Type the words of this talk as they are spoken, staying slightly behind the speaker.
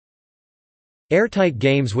Airtight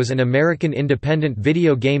Games was an American independent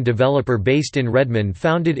video game developer based in Redmond,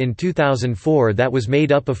 founded in 2004, that was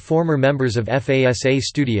made up of former members of FASA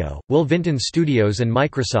Studio, Will Vinton Studios and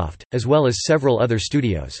Microsoft, as well as several other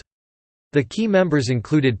studios. The key members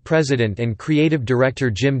included President and Creative Director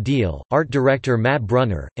Jim Deal, Art Director Matt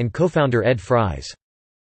Brunner, and co-founder Ed Fries.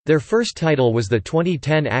 Their first title was the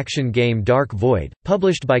 2010 action game Dark Void,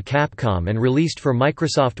 published by Capcom and released for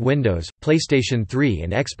Microsoft Windows, PlayStation 3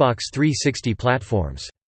 and Xbox 360 platforms.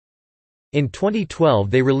 In 2012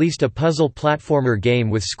 they released a puzzle platformer game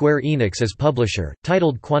with Square Enix as publisher,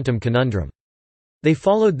 titled Quantum Conundrum. They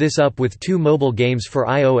followed this up with 2 mobile games for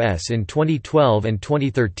iOS in 2012 and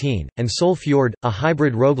 2013, and Soul Fjord, a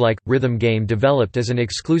hybrid roguelike, rhythm game developed as an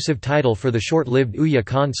exclusive title for the short-lived Ouya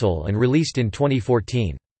console and released in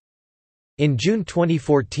 2014. In June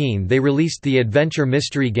 2014 they released the adventure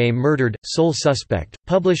mystery game Murdered, Sole Suspect,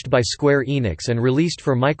 published by Square Enix and released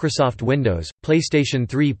for Microsoft Windows, PlayStation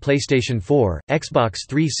 3, PlayStation 4, Xbox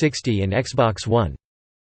 360 and Xbox One.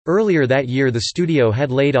 Earlier that year the studio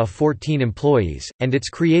had laid off 14 employees, and its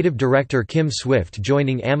creative director Kim Swift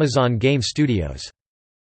joining Amazon Game Studios.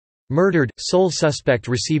 Murdered, Sole Suspect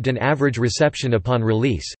received an average reception upon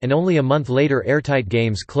release, and only a month later Airtight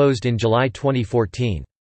Games closed in July 2014.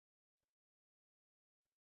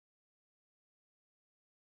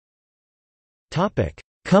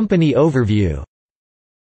 Company overview.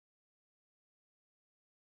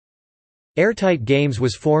 Airtight Games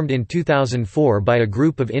was formed in 2004 by a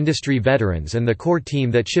group of industry veterans and the core team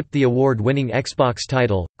that shipped the award-winning Xbox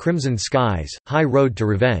title, Crimson Skies, High Road to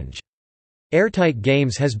Revenge. Airtight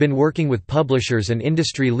Games has been working with publishers and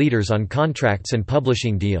industry leaders on contracts and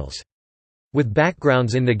publishing deals. With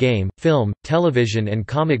backgrounds in the game, film, television and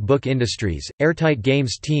comic book industries, Airtight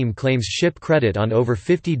Games team claims ship credit on over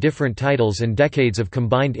 50 different titles and decades of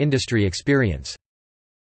combined industry experience.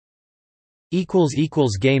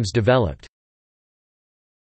 Games developed.